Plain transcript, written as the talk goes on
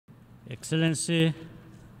Excellency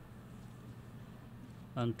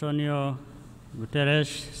Antonio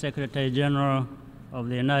Guterres, Secretary General of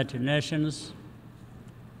the United Nations,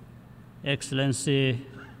 Excellency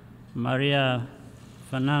Maria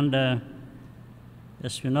Fernanda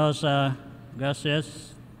Espinosa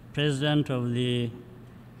Garces, President of the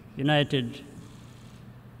United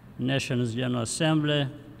Nations General Assembly,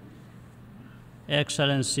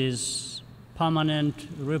 Excellencies, permanent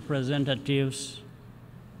representatives,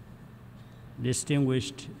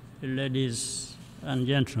 distinguished ladies and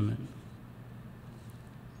gentlemen.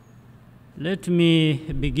 Let me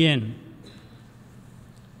begin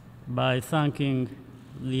by thanking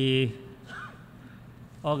the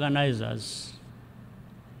organizers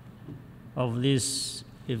of this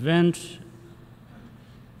event,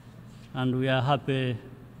 and we are happy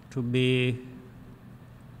to be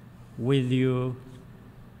with you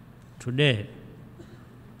today.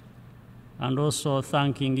 And also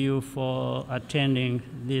thanking you for attending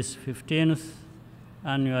this 15th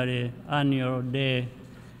annual day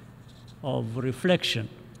of reflection.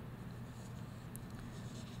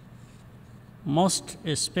 Most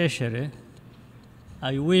especially,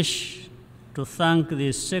 I wish to thank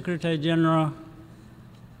the Secretary General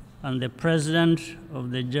and the President of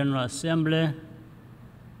the General Assembly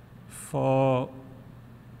for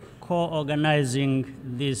co-organizing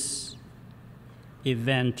this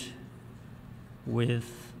event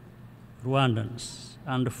with Rwandans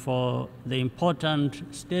and for the important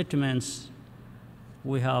statements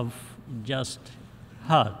we have just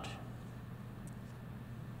heard.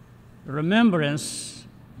 Remembrance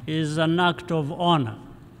is an act of honor.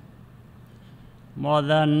 More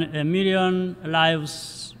than 1 million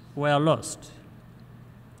lives were lost.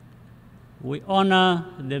 We honor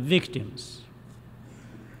the victims.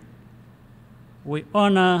 We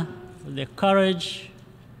honor the courage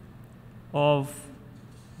of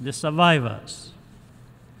the survivors.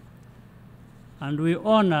 And we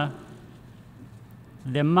honor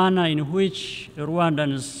the manner in which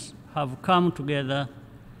Rwandans have come together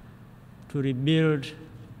to rebuild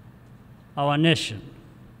our nation.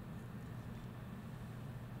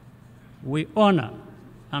 We honor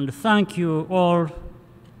and thank you all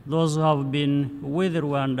those who have been with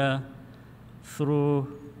Rwanda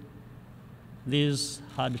through these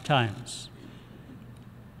hard times.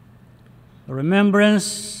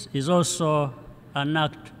 Remembrance is also an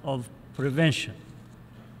act of prevention.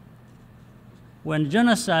 When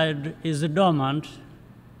genocide is dormant,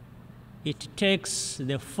 it takes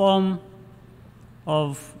the form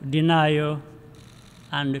of denial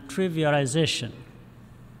and trivialization.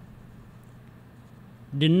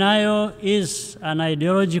 Denial is an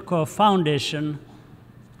ideological foundation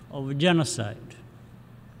of genocide.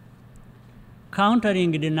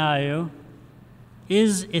 Countering denial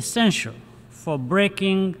is essential for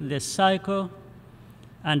breaking the cycle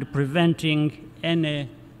and preventing any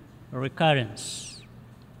recurrence.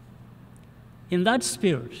 In that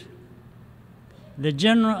spirit, the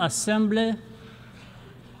General Assembly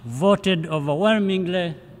voted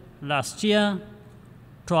overwhelmingly last year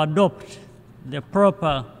to adopt the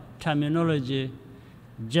proper terminology,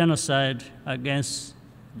 genocide against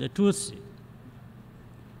the Tutsi.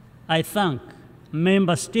 I thank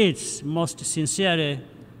member states most sincerely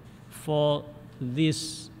for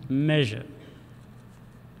this measure.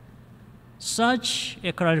 Such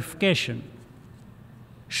a clarification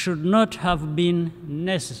should not have been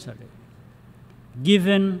necessary,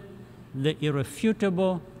 given the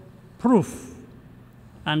irrefutable proof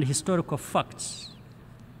and historical facts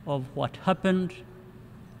of what happened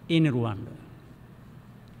in Rwanda.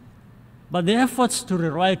 But the efforts to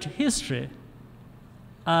rewrite history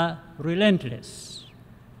are relentless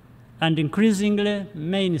and increasingly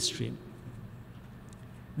mainstream.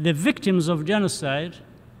 The victims of genocide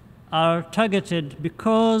are targeted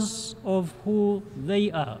because of who they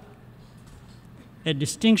are, a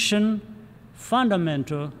distinction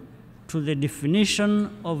fundamental to the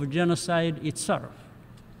definition of genocide itself,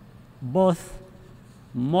 both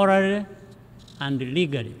morally and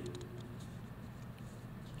legally.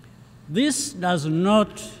 This does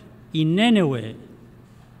not in any way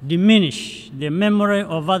diminish the memory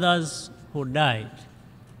of others who died.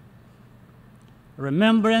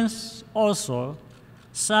 Remembrance also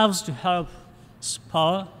serves to help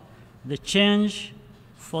spur the change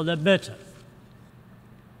for the better.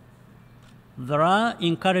 There are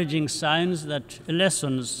encouraging signs that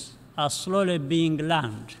lessons are slowly being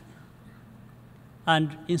learned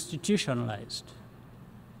and institutionalized.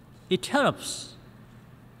 It helps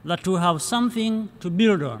that we have something to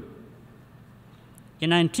build on. In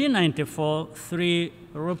 1994, 3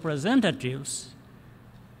 representatives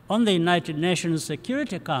on the United Nations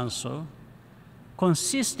Security Council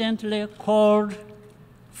consistently called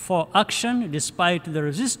for action despite the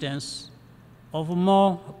resistance of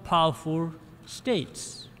more powerful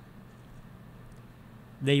states.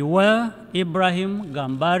 They were Ibrahim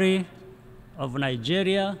Gambari of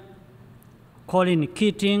Nigeria, Colin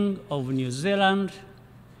Keating of New Zealand,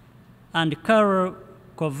 and Karol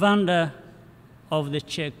Kovanda of the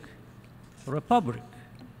Czech Republic.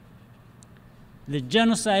 The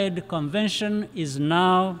Genocide Convention is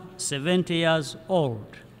now 70 years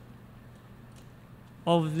old.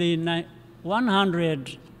 Of the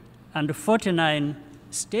 149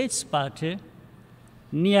 states party,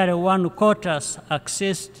 nearly one quarter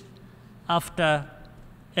accessed after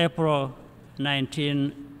April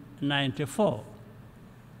 1994.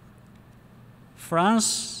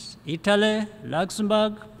 France, Italy,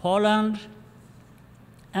 Luxembourg, Poland,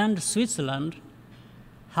 and Switzerland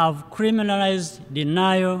have criminalized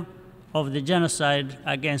denial of the genocide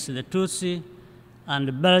against the Tutsi,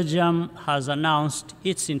 and Belgium has announced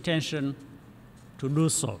its intention to do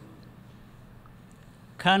so.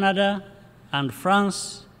 Canada and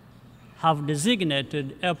France have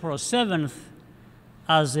designated April 7th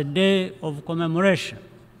as a day of commemoration.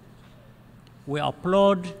 We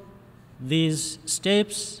applaud these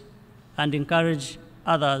steps and encourage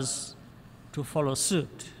others to follow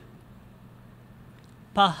suit.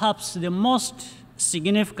 Perhaps the most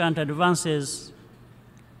significant advances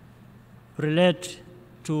relate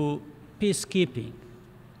to peacekeeping.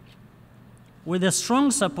 With the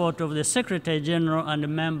strong support of the Secretary General and the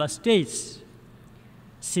member states,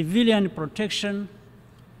 civilian protection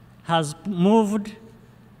has moved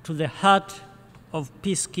to the heart of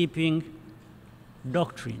peacekeeping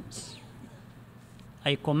doctrines.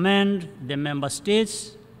 I commend the member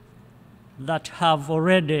states that have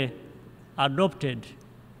already adopted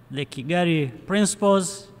the Kagame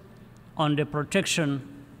principles on the protection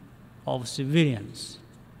of civilians.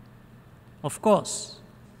 Of course,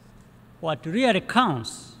 what really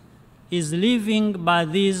counts is living by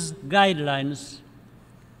these guidelines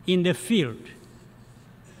in the field.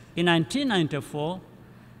 In 1994,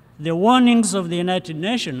 the warnings of the United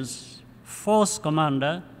Nations Force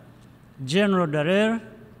Commander, General Dallaire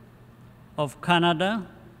of Canada,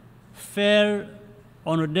 fell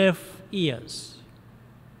on deaf ears.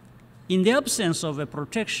 In the absence of a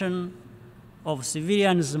protection of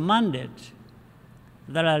civilians' mandate,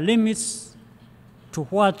 there are limits to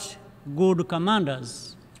what good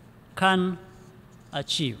commanders can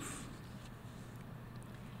achieve.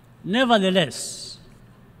 Nevertheless,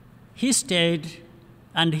 he stayed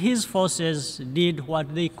and his forces did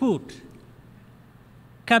what they could.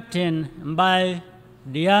 Captain Mbaye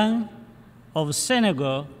Diagne of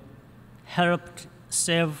Senegal helped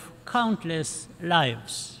save countless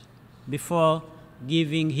lives before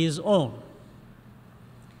giving his own.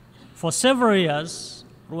 For several years,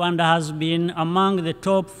 Rwanda has been among the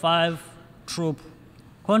top 5 troop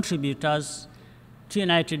contributors to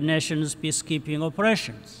United Nations peacekeeping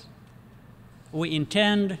operations. We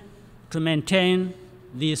intend to maintain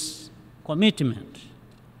this commitment.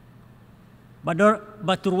 But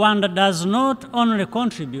Rwanda does not only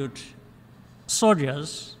contribute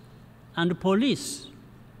soldiers and police.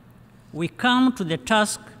 We come to the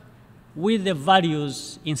task with the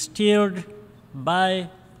values instilled by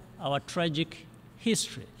our tragic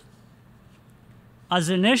history. As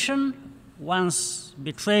a nation once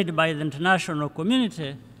betrayed by the international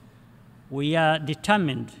community, we are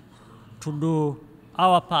determined to do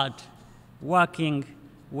our part, working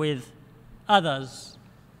with others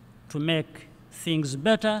to make things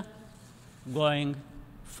better going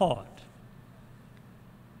forward.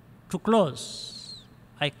 To close,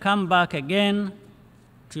 I come back again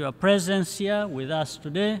to your presence here with us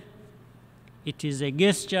today. It is a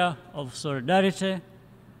gesture of solidarity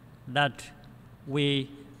that we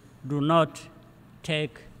do not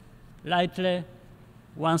take lightly.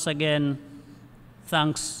 Once again,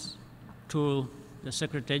 thanks to the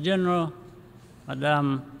Secretary General,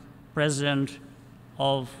 Madam President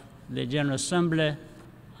of the General Assembly,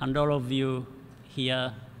 and all of you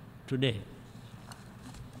here today.